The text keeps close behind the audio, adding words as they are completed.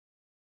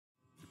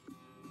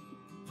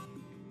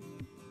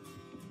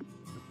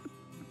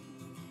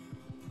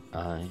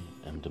I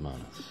am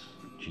Damonous.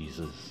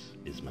 Jesus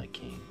is my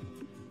King.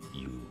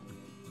 You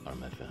are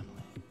my family.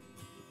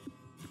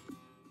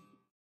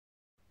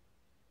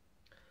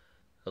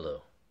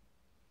 Hello,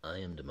 I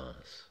am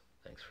Damonous.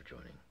 Thanks for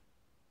joining.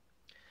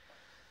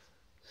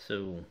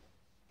 So,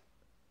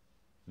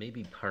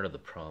 maybe part of the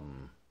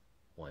problem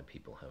why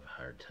people have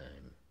a hard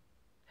time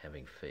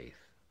having faith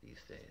these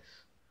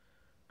days,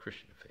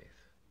 Christian faith,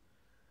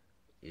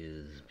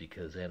 is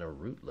because at a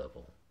root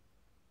level,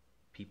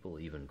 people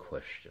even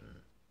question,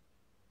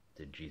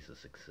 did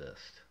Jesus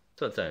exist?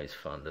 So it's always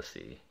fun to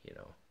see,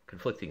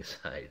 conflicting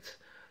sides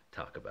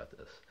talk about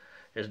this.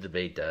 There's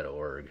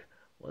debate.org.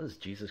 Was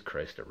Jesus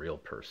Christ a real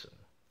person?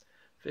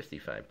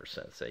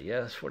 55% say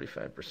yes,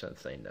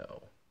 45% say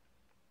no.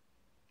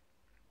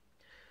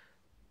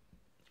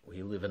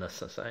 We live in a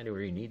society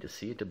where you need to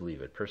see it to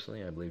believe it.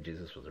 Personally, I believe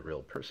Jesus was a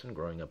real person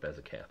growing up as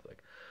a Catholic.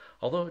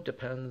 Although it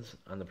depends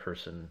on the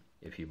person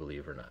if you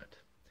believe or not.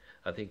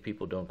 I think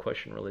people don't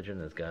question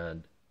religion as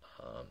God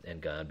and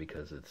God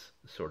because it's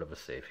sort of a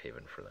safe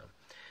haven for them.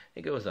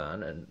 It goes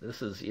on, and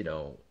this is,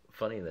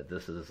 funny that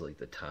this is like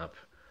the top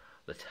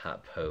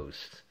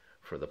post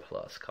for the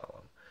plus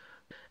column.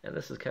 And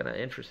this is kind of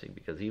interesting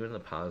because even the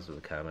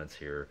positive comments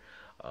here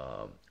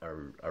are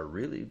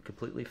really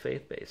completely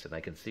faith-based, and I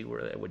can see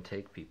where that would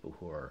take people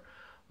who are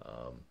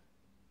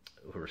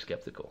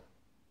skeptical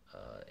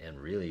and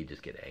really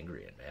just get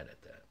angry and mad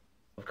at that.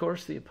 Of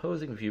course, the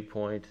opposing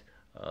viewpoint,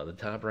 the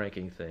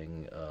top-ranking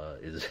thing,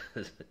 is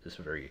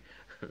a very,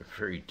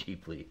 very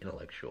deeply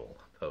intellectual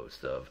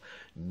post of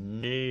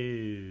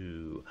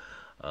no.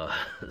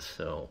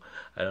 So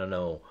I don't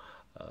know,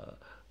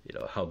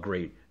 how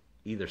great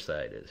either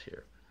side is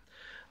here.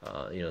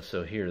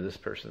 So here this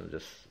person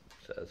just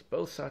says,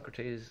 both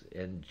Socrates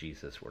and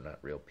Jesus were not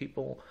real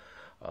people,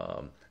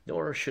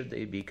 nor should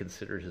they be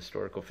considered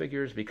historical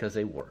figures because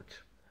they weren't.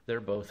 They're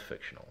both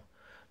fictional.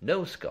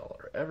 No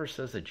scholar ever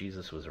says that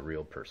Jesus was a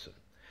real person.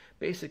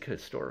 Basic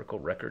historical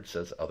record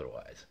says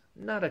otherwise.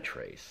 Not a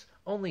trace,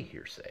 only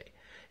hearsay.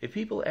 If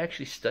people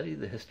actually study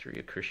the history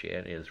of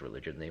Christianity as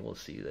religion, they will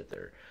see that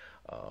there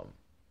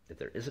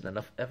isn't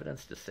enough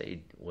evidence to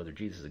say whether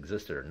Jesus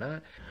existed or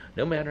not.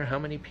 No matter how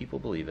many people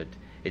believe it,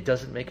 it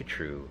doesn't make it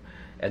true,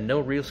 and no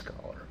real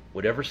scholar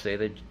would ever say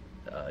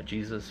that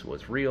Jesus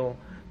was real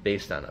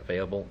based on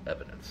available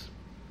evidence.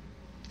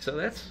 So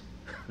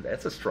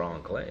that's a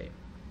strong claim.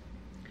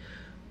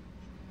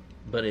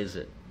 But is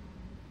it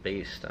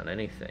based on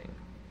anything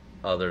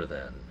other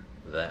than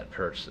that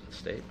person's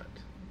statement?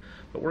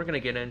 But we're going to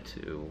get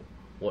into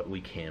what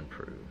we can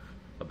prove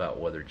about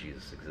whether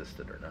Jesus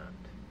existed or not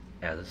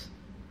as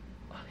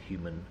a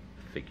human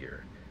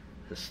figure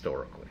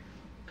historically.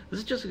 This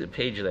is just a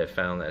page that I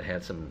found that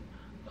had some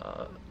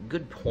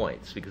good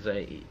points because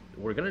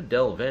we're going to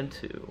delve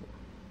into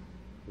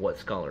what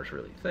scholars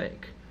really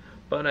think.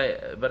 But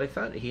I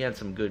thought he had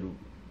some good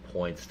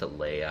points to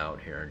lay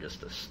out here and just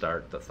to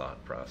start the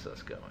thought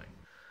process going.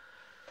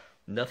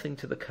 Nothing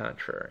to the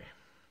contrary.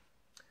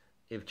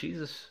 If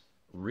Jesus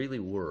really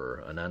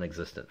were a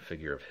non-existent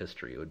figure of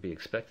history, it would be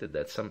expected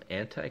that some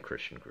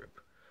anti-Christian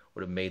group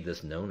would have made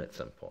this known at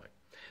some point.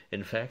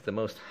 In fact, the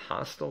most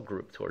hostile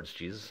group towards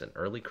Jesus in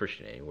early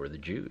Christianity were the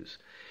Jews.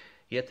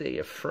 Yet they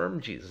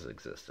affirmed Jesus'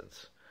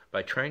 existence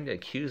by trying to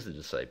accuse the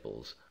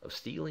disciples of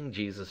stealing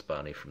Jesus'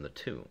 body from the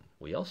tomb.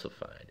 We also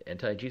find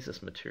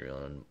anti-Jesus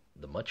material in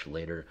the much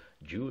later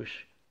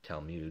Jewish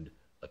Talmud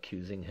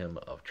accusing him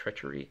of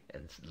treachery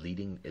and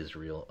leading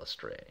Israel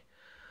astray.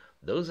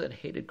 Those that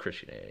hated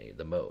Christianity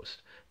the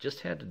most just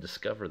had to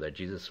discover that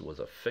Jesus was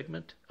a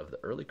figment of the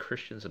early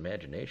Christians'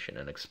 imagination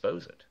and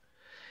expose it.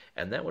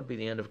 And that would be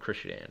the end of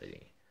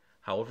Christianity.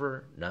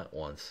 However, not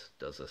once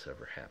does this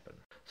ever happen.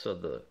 So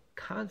the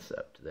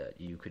concept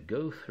that you could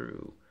go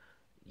through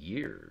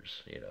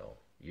years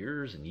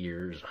and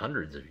years,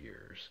 hundreds of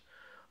years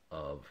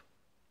of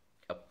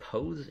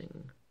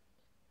opposing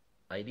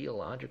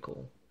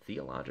ideological,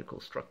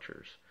 theological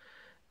structures,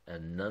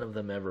 and none of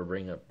them ever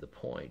bring up the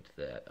point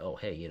that, oh,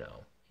 hey, he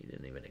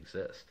didn't even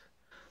exist.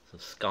 So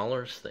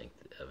scholars think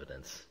the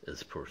evidence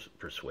is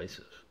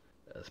persuasive.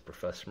 As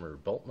Professor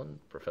Bultmann,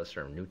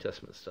 professor of New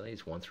Testament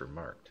studies, once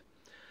remarked,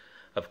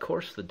 of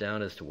course the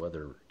doubt as to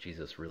whether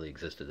Jesus really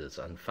existed is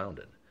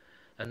unfounded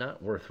and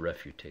not worth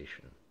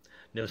refutation.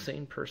 No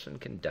sane person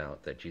can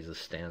doubt that Jesus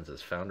stands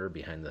as founder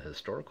behind the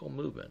historical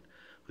movement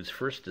whose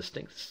first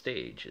distinct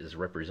stage is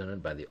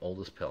represented by the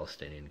oldest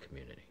Palestinian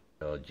community.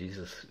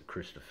 Jesus'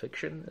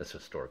 crucifixion is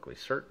historically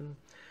certain.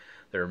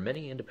 There are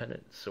many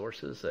independent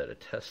sources that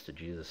attest to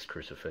Jesus'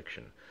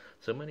 crucifixion,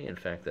 so many, in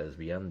fact, that it is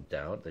beyond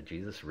doubt that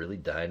Jesus really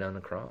died on the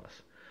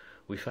cross.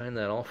 We find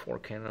that all four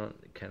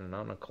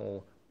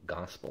canonical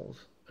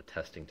Gospels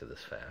attesting to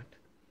this fact.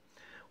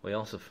 We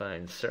also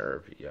find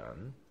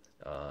Serapion,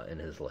 in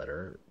his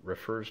letter,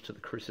 refers to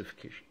the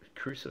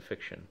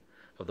crucifixion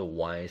of the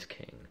wise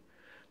king.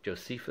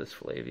 Josephus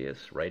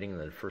Flavius, writing in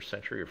the 1st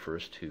century,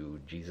 refers to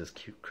Jesus'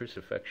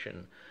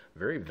 crucifixion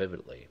very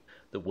vividly.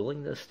 The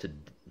willingness to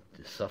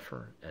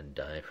suffer and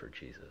die for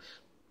Jesus.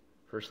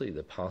 Firstly,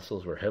 the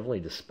apostles were heavily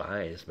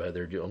despised by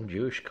their own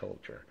Jewish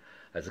culture.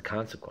 as a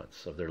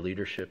consequence of their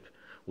leadership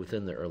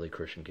within the early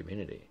Christian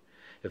community.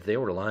 If they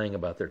were lying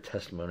about their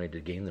testimony to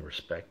gain the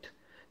respect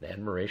and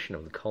admiration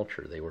of the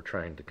culture they were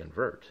trying to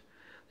convert,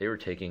 they were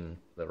taking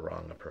the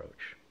wrong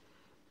approach.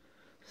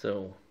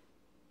 So,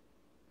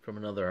 from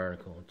another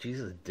article,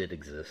 Jesus did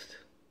exist,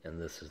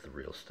 and this is the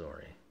real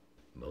story.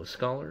 Most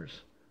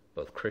scholars,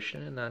 both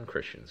Christian and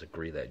non-Christians,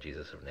 agree that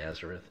Jesus of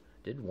Nazareth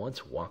did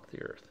once walk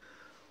the earth.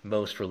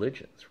 Most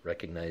religions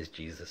recognize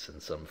Jesus in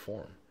some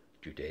form.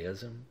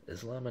 Judaism,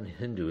 Islam, and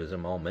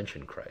Hinduism all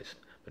mention Christ,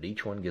 but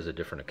each one gives a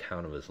different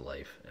account of his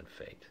life and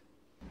fate.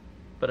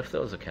 But if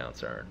those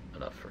accounts aren't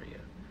enough for you,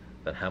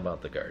 then how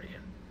about The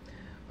Guardian?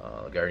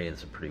 The Guardian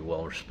is a pretty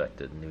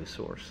well-respected news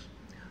source.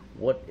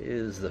 What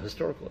is the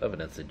historical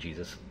evidence that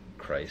Jesus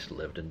Christ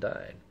lived and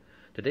died?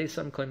 Today,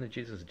 some claim that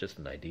Jesus is just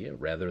an idea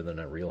rather than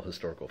a real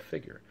historical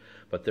figure,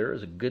 but there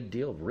is a good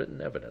deal of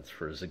written evidence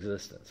for his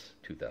existence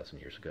 2,000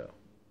 years ago.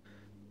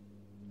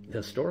 The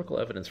historical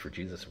evidence for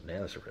Jesus of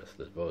Nazareth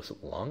is both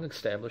long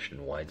established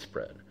and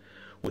widespread.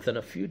 Within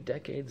a few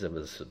decades of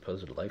his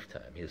supposed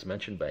lifetime, he is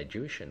mentioned by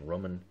Jewish and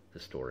Roman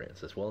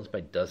historians, as well as by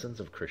dozens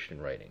of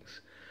Christian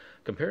writings.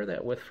 Compare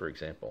that with, for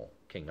example,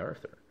 King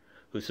Arthur,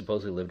 who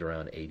supposedly lived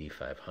around AD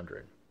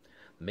 500.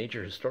 The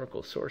major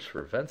historical source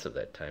for events of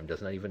that time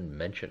does not even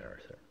mention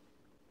Arthur,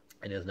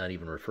 and is not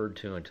even referred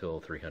to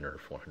until 300 or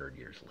 400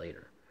 years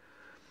later.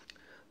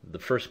 The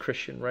first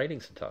Christian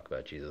writings to talk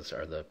about Jesus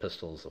are the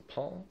epistles of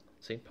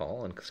St.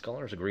 Paul, and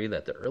scholars agree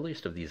that the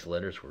earliest of these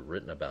letters were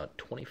written about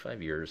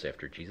 25 years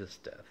after Jesus'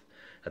 death,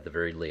 at the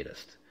very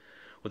latest,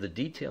 with the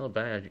detailed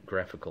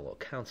biographical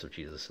accounts of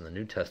Jesus in the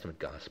New Testament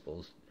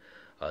Gospels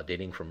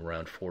dating from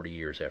around 40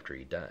 years after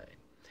he died.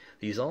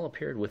 These all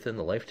appeared within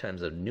the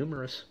lifetimes of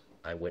numerous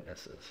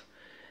eyewitnesses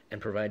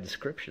and provide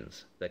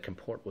descriptions that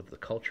comport with the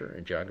culture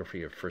and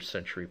geography of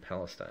first-century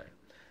Palestine.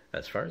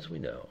 As far as we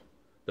know,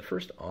 the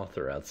first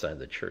author outside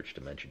the church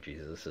to mention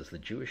Jesus is the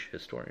Jewish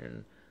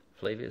historian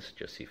Flavius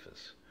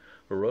Josephus,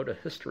 who wrote a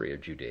history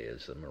of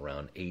Judaism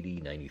around AD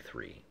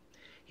 93.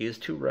 He has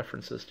two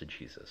references to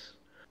Jesus.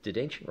 Did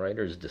ancient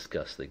writers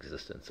discuss the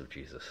existence of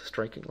Jesus?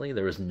 Strikingly,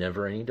 there was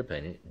never any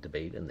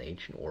debate in the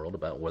ancient world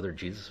about whether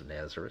Jesus of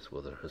Nazareth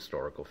was a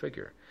historical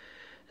figure.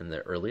 In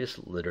the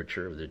earliest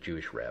literature of the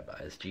Jewish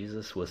rabbis,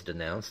 Jesus was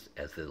denounced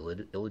as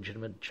the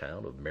illegitimate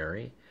child of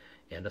Mary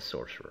and a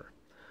sorcerer.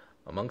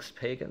 Amongst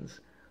pagans,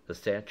 the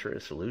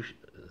satirist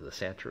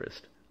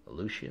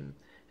Lucian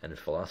and the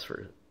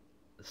philosopher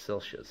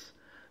Celsius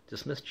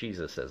dismissed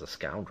Jesus as a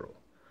scoundrel,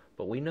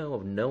 but we know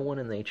of no one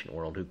in the ancient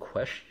world who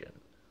questioned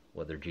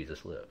whether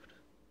Jesus lived.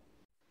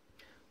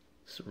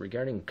 So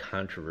regarding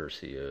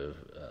controversy of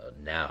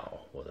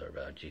now, whether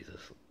about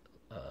Jesus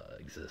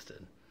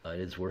existed, it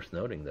is worth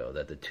noting, though,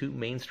 that the two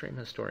mainstream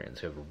historians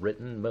who have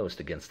written most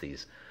against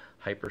these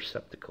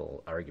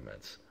hyperceptical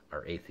arguments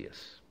are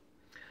atheists,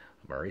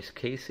 Maurice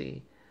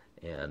Casey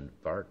and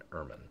Bart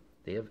Ehrman.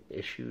 They have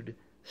issued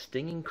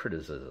stinging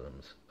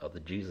criticisms of the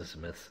Jesus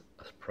myth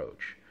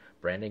approach,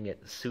 branding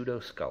it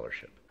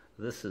pseudo-scholarship.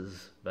 This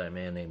is by a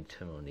man named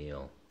Tim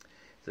O'Neill.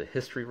 He's a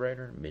history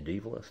writer,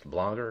 medievalist,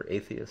 blogger,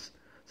 atheist,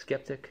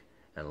 skeptic,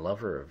 and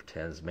lover of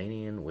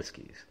Tasmanian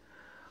whiskies.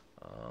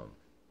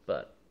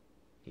 But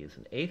he is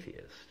an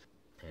atheist,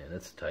 and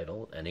it's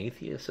titled, An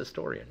Atheist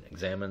Historian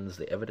Examines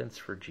the Evidence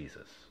for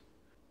Jesus.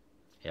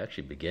 He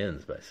actually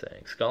begins by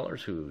saying,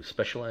 scholars who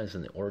specialize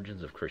in the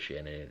origins of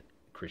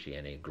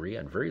Christianity agree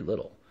on very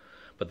little,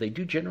 but they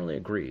do generally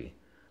agree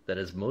that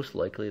it is most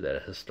likely that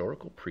a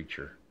historical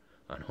preacher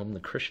on whom the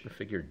Christian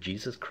figure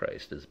Jesus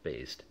Christ is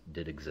based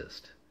did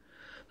exist.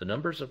 The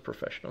numbers of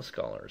professional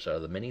scholars, out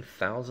of the many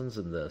thousands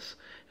in this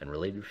and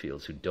related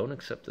fields who don't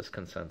accept this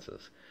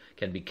consensus,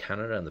 can be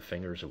counted on the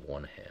fingers of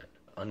one hand.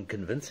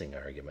 Unconvincing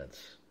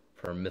arguments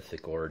for a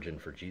mythic origin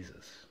for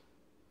Jesus.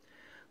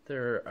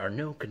 There are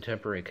no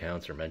contemporary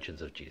accounts or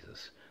mentions of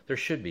Jesus. There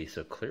should be,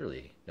 so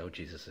clearly no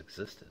Jesus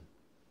existed.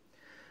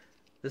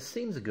 This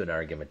seems a good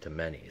argument to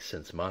many,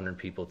 since modern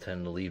people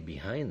tend to leave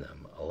behind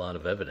them a lot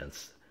of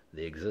evidence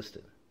they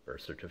existed.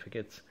 Birth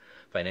certificates,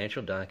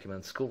 financial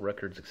documents, school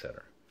records,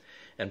 etc.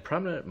 And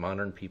prominent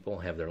modern people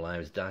have their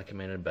lives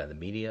documented by the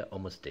media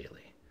almost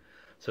daily.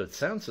 So it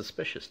sounds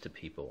suspicious to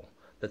people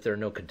that there are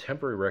no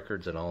contemporary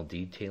records at all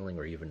detailing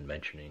or even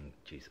mentioning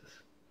Jesus.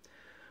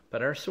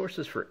 But our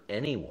sources for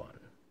anyone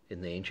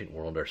in the ancient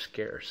world are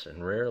scarce,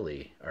 and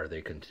rarely are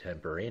they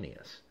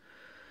contemporaneous.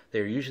 They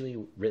are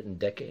usually written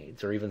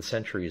decades or even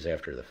centuries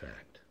after the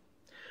fact.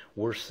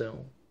 Worse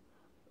so,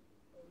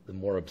 the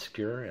more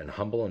obscure and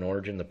humble in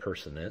origin the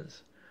person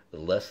is, the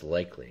less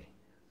likely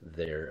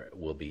there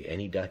will be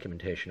any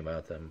documentation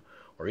about them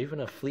or even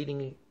a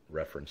fleeting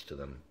reference to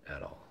them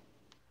at all.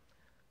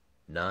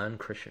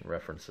 Non-Christian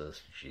references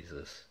to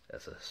Jesus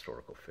as a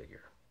historical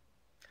figure.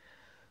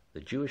 The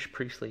Jewish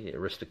priestly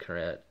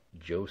aristocrat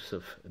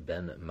Joseph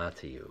ben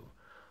Matthew,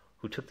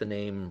 who took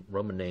the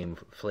Roman name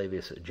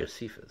Flavius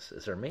Josephus,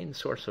 is our main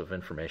source of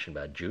information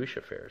about Jewish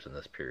affairs in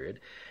this period,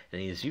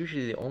 and he is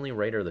usually the only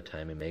writer of the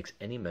time who makes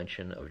any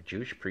mention of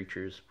Jewish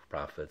preachers,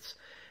 prophets,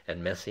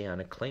 and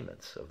messianic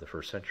claimants of the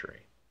first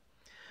century.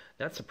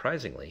 Not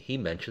surprisingly, he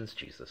mentions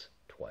Jesus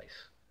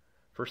twice.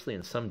 Firstly,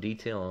 in some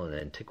detail on the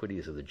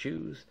antiquities of the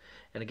Jews,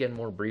 and again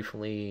more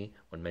briefly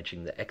when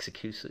mentioning the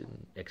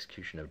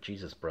execution of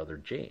Jesus' brother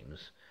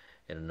James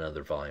in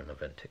another volume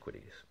of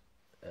Antiquities.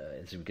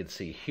 As we can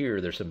see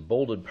here, there's some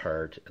bolded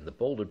part, and the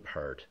bolded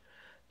part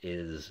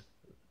is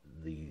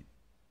the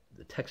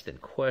text in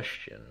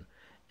question,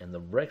 and the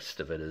rest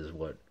of it is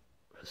what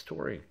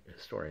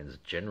historians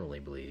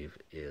generally believe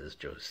is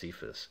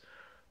Josephus'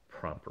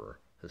 proper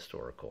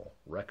historical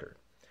record.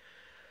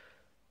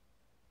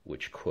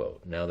 Which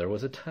quote, Now there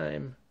was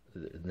about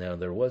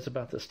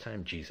this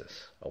time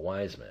Jesus, a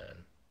wise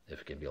man,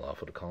 if it can be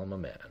lawful to call him a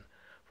man,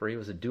 for he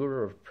was a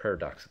doer of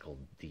paradoxical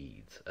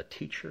deeds, a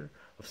teacher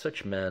of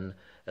such men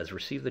as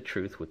receive the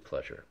truth with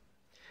pleasure.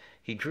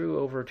 He drew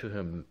over to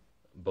him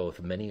both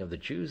many of the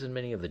Jews and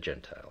many of the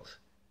Gentiles.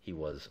 He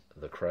was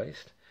the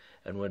Christ,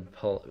 and when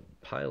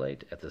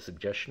Pilate, at the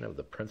suggestion of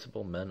the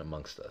principal men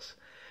amongst us,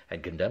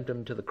 had condemned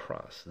him to the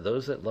cross,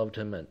 those that loved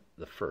him at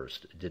the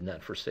first did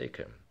not forsake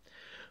him.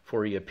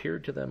 For he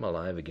appeared to them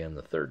alive again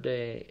the third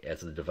day,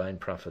 as the divine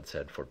prophets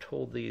had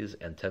foretold these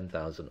and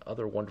 10,000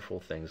 other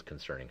wonderful things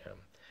concerning him.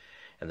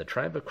 And the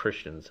tribe of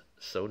Christians,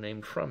 so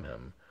named from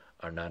him,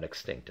 are not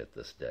extinct at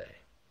this day.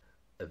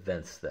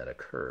 Events that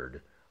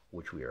occurred,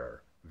 which we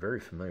are very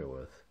familiar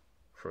with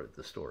for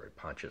the story.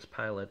 Pontius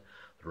Pilate,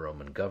 the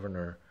Roman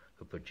governor,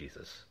 who put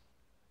Jesus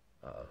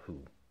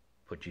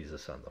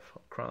on the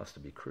cross to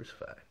be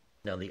crucified.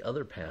 Now the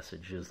other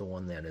passage is the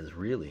one that is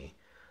really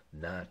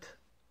not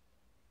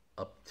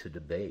up to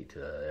debate.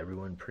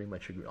 Everyone pretty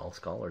much agree, all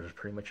scholars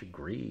pretty much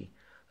agree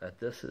that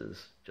this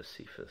is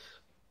Josephus'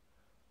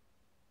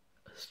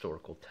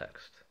 historical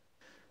text.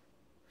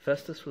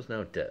 Festus was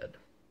now dead,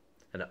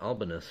 and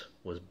Albinus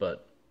was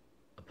but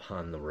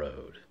upon the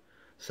road.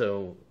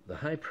 So the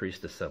high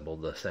priest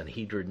assembled the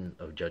Sanhedrin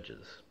of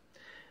judges,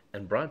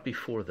 and brought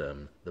before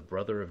them the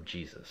brother of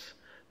Jesus,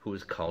 who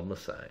was called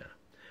Messiah,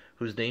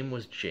 whose name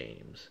was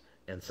James,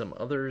 and some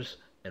others.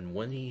 And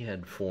when he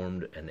had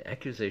formed an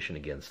accusation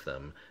against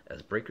them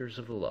as breakers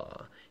of the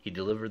law, he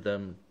delivered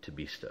them to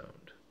be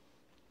stoned.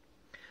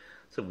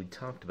 So we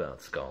talked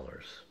about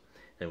scholars,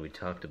 and we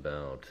talked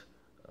about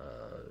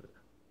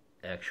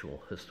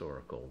actual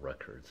historical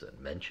records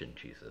that mention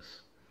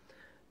Jesus,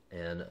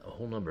 and a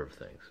whole number of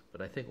things.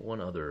 But I think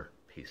one other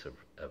piece of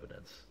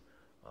evidence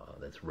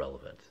that's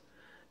relevant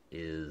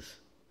is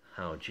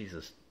how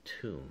Jesus'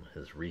 tomb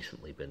has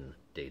recently been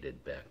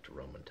dated back to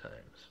Roman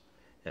times.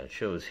 And it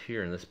shows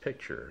here in this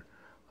picture,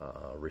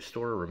 a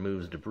restorer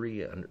removes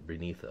debris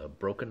beneath a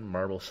broken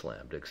marble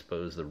slab to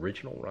expose the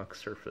original rock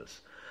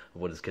surface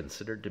of what is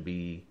considered to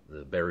be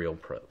the burial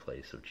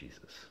place of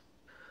Jesus.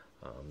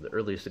 The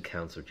earliest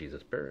accounts of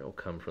Jesus' burial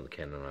come from the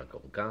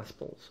canonical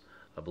Gospels,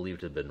 believed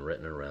to have been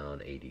written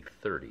around AD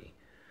 30.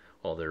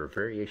 While there are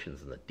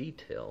variations in the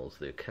details,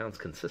 the accounts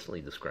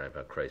consistently describe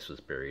how Christ was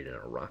buried in a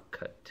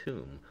rock-cut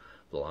tomb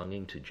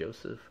belonging to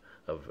Joseph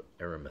of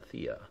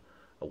Arimathea,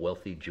 a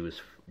wealthy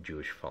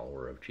Jewish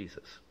follower of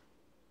Jesus.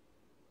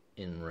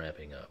 In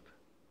wrapping up,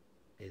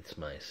 it's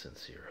my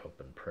sincere hope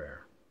and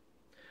prayer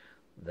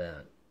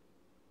that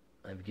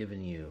I've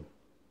given you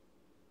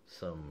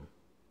some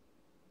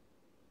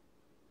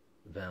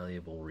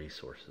valuable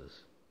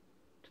resources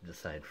to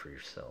decide for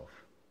yourself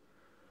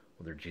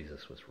whether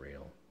Jesus was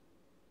real,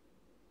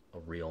 a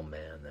real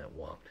man that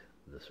walked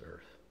this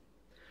earth.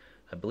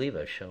 I believe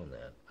I've shown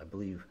that. I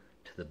believe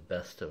to the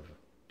best of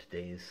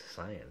today's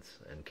science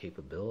and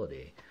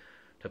capability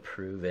to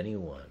prove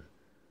anyone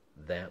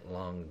that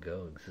long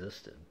ago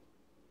existed.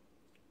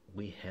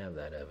 We have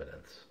that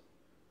evidence.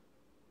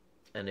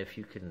 And if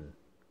you can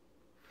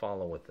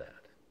follow with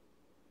that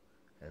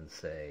and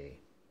say,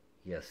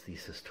 yes,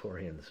 these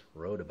historians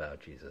wrote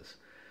about Jesus,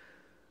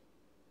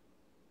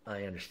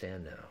 I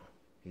understand now.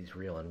 He's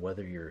real. And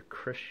whether you're a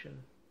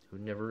Christian who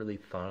never really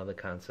thought of the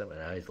concept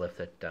and always left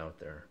that doubt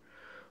there,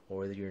 or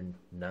whether you're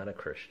not a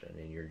Christian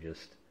and you're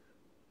just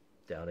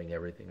doubting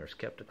everything or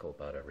skeptical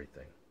about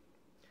everything,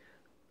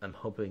 I'm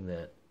hoping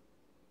that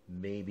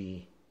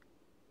maybe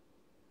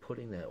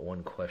putting that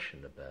one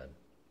question to bed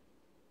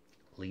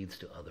leads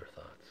to other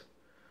thoughts.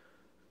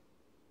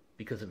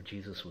 Because if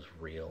Jesus was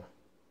real,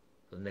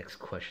 the next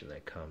question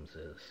that comes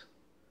is,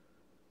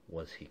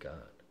 was he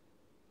God?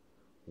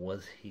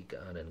 Was he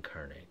God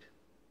incarnate?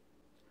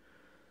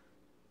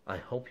 I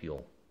hope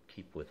you'll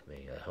keep with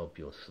me. I hope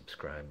you'll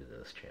subscribe to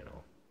this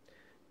channel.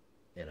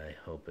 And I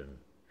hope in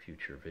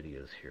future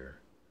videos here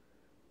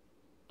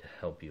to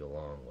help you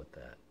along with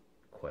that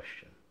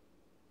question.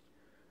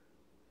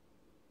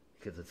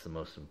 Because it's the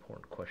most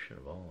important question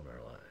of all in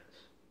our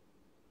lives.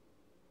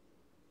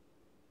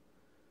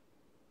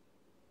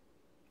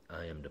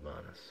 I am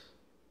Damonous.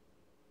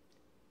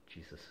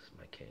 Jesus is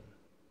my King.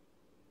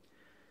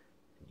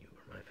 And you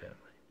are my family.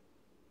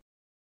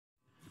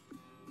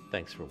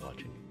 Thanks for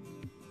watching.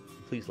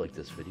 Please like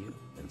this video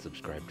and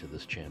subscribe to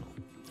this channel.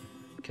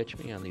 Catch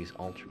me on these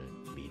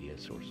alternate media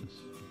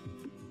sources.